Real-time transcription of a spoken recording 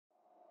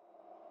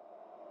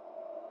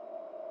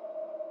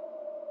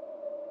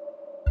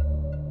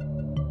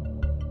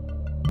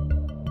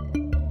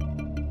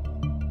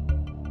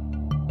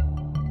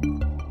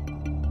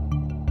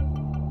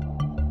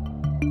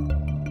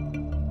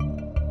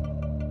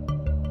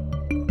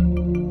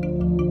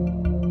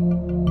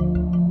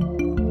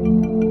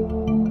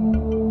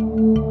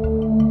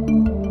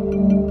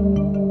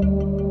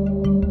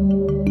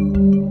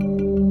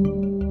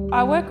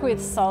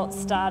with SALT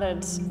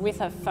started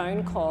with a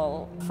phone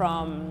call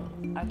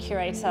from a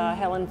curator,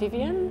 Helen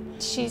Vivian.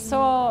 She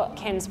saw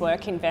Ken's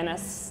work in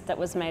Venice that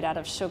was made out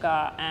of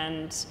sugar,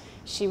 and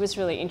she was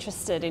really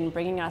interested in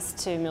bringing us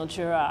to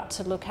Mildura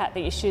to look at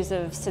the issues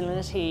of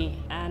salinity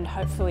and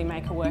hopefully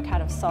make a work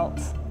out of salt.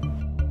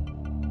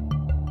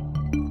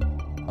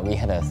 We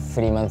had a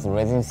 3-month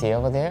residency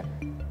over there,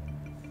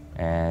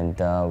 and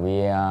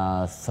we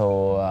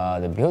saw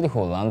the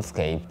beautiful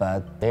landscape,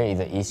 but there is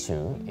an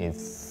issue.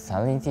 It's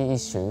salinity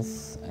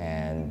issues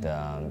and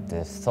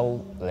the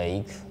salt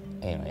lake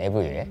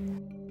everywhere.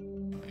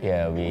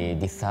 Yeah, we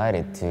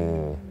decided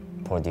to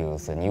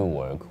produce a new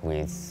work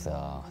with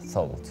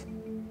salt.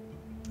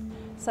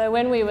 So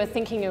when we were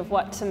thinking of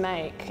what to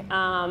make,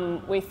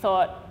 we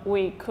thought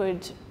we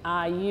could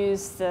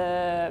use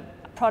the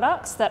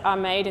products that are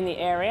made in the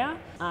area,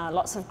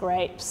 lots of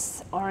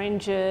grapes,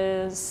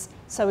 oranges.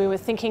 So we were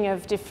thinking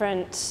of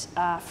different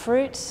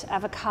fruit,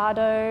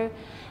 avocado,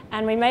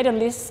 and we made a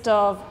list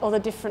of all the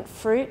different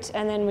fruit,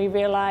 and then we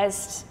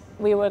realized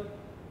we were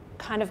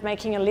kind of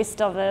making a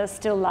list of the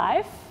still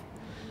life.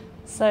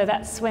 So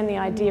that's when the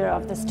idea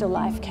of the still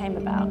life came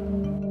about.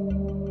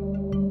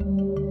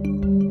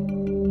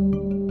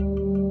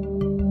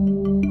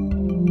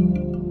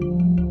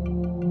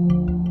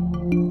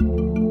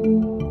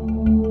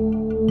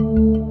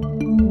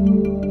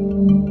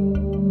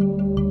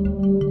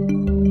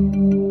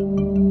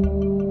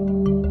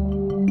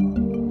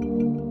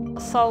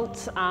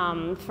 Salt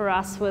for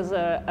us was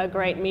a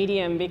great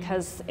medium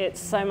because it's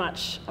so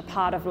much a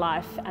part of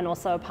life and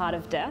also a part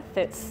of death.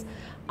 It's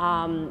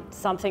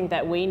something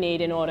that we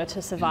need in order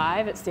to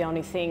survive. It's the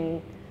only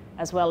thing,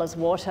 as well as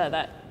water,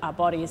 that our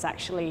bodies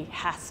actually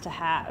has to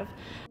have.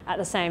 At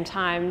the same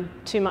time,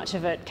 too much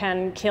of it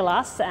can kill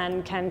us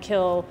and can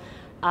kill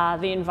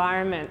the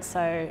environment.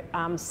 So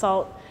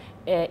salt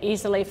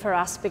easily for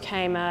us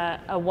became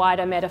a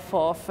wider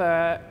metaphor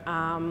for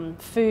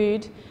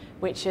food,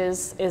 which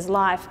is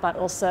life, but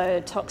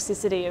also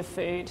toxicity of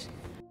food.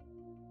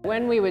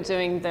 When we were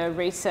doing the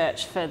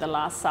research for The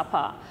Last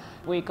Supper,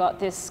 we got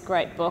this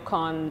great book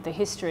on the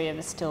history of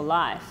a still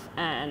life,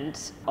 and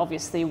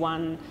obviously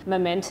one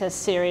momentous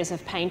series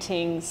of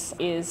paintings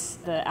is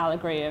the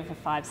Allegory of the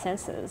Five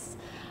Senses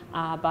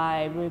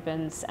by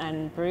Rubens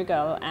and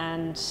Bruegel,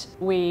 and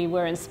we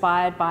were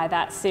inspired by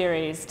that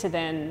series to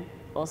then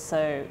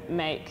also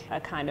make a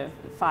kind of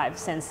five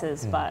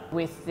senses, but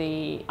with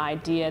the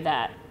idea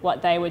that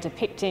what they were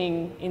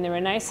depicting in the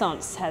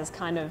Renaissance has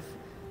kind of,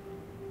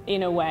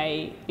 in a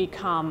way,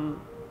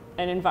 become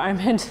an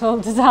environmental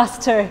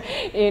disaster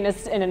in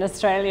an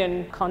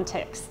Australian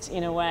context,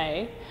 in a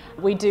way.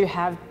 We do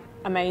have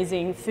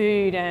amazing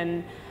food,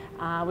 and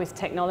with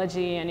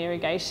technology and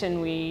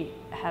irrigation we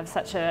have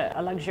such a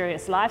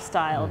luxurious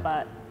lifestyle,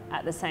 but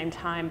at the same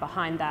time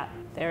behind that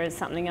there is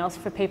something else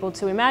for people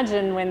to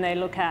imagine when they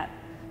look at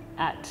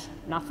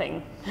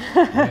nothing,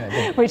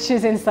 which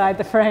is inside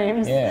the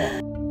frames.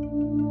 Yeah.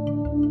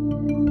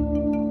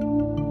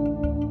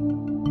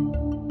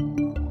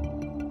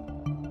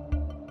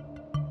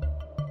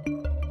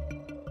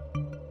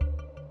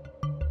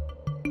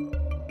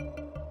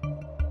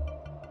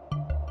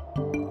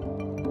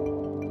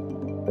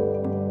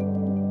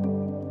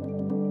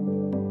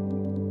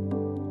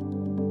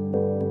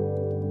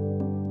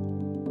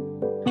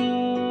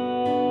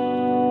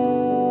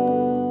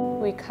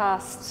 We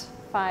cast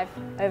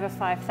over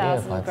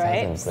 5,000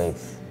 grapes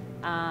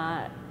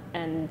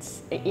and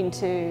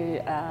into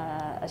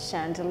a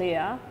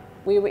chandelier.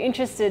 We were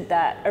interested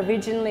that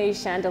originally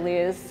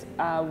chandeliers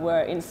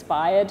were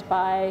inspired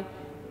by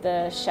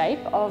the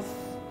shape of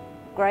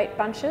grape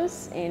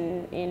bunches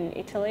in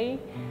Italy,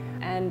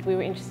 and we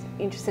were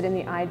interested in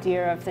the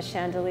idea of the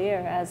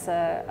chandelier as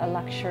a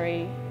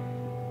luxury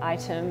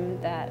item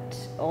that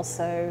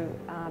also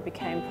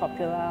became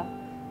popular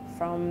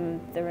from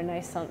the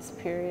Renaissance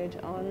period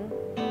on.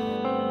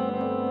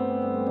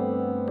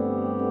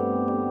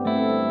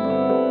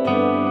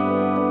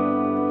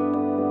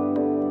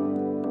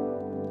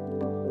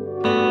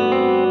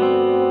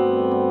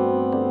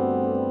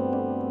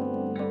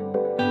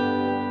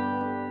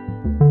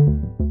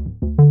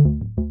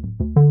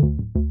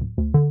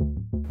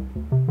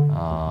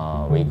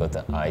 We got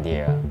the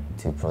idea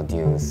to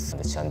produce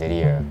the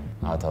chandelier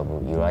out of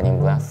uranium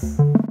glass.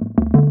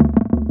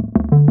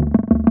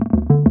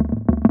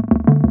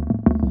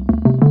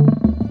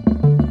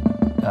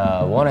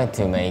 Wanted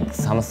to make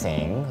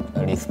something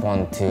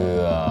respond to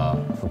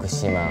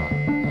Fukushima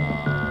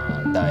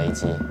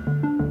Daiichi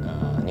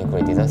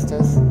nuclear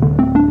disasters.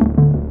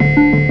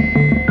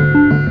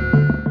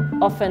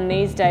 Often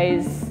these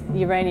days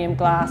uranium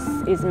glass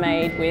is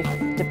made with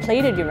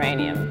depleted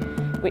uranium,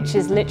 which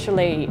is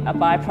literally a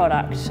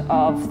byproduct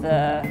of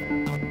the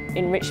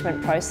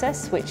enrichment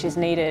process which is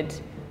needed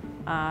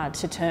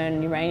to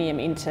turn uranium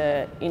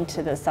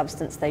into the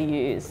substance they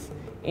use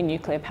in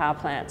nuclear power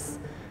plants.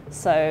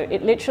 So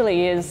it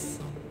literally is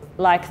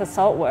like the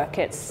salt work.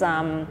 It's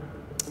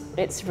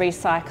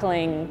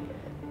recycling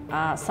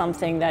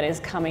something that is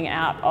coming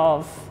out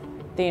of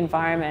the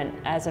environment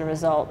as a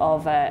result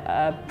of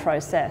a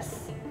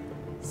process.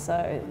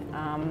 so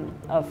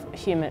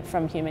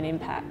from human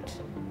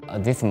impact.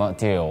 These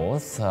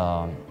materials,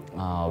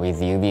 with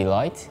UV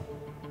light,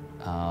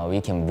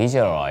 we can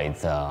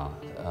visualize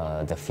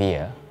the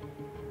fear.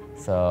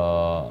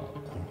 So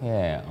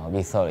yeah,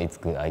 we thought it's a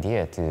good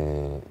idea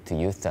to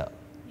use that.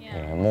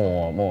 Yeah,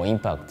 more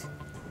impact.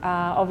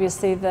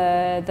 Obviously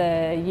the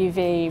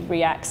UV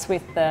reacts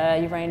with the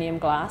uranium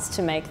glass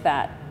to make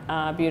that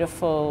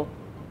beautiful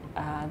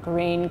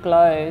green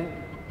glow,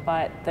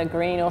 but the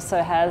green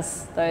also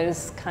has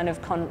those kind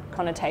of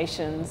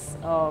connotations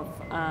of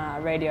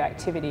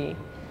radioactivity.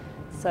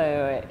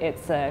 So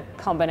it's a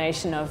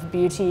combination of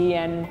beauty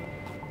and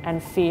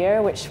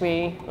fear, which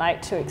we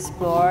like to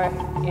explore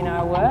in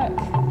our work.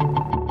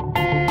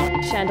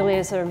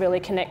 Chandeliers are really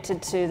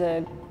connected to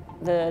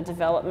the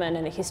development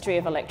and the history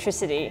of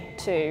electricity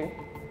too,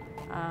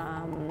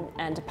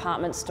 and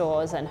department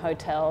stores and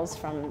hotels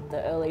from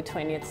the early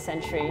 20th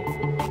century.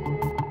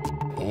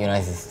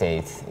 United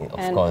States,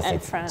 of course,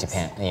 it's France.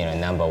 Japan,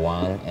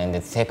 #1, and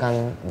the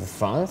second is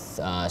France,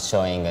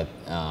 showing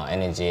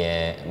energy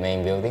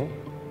main building.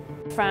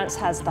 France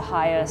has the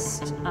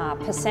highest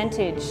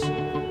percentage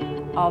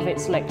of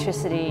its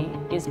electricity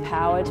is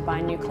powered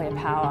by nuclear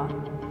power.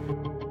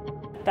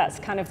 That's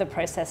kind of the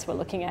process we're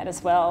looking at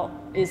as well,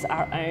 is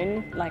our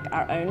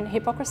own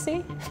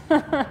hypocrisy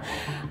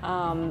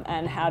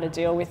and how to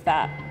deal with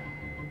that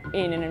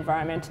in an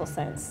environmental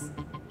sense.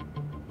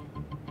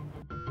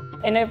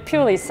 In a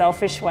purely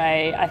selfish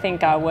way, I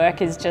think our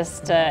work is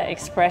just an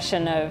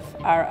expression of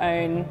our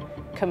own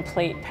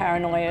complete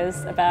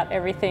paranoias about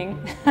everything.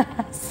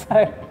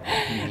 So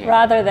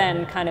rather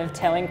than kind of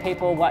telling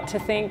people what to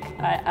think,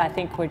 I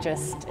think we're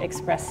just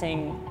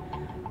expressing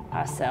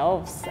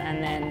ourselves,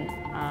 and then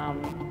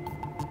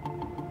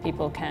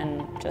people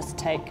can just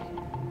take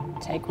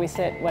with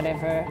it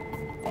whatever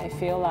they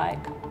feel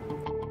like.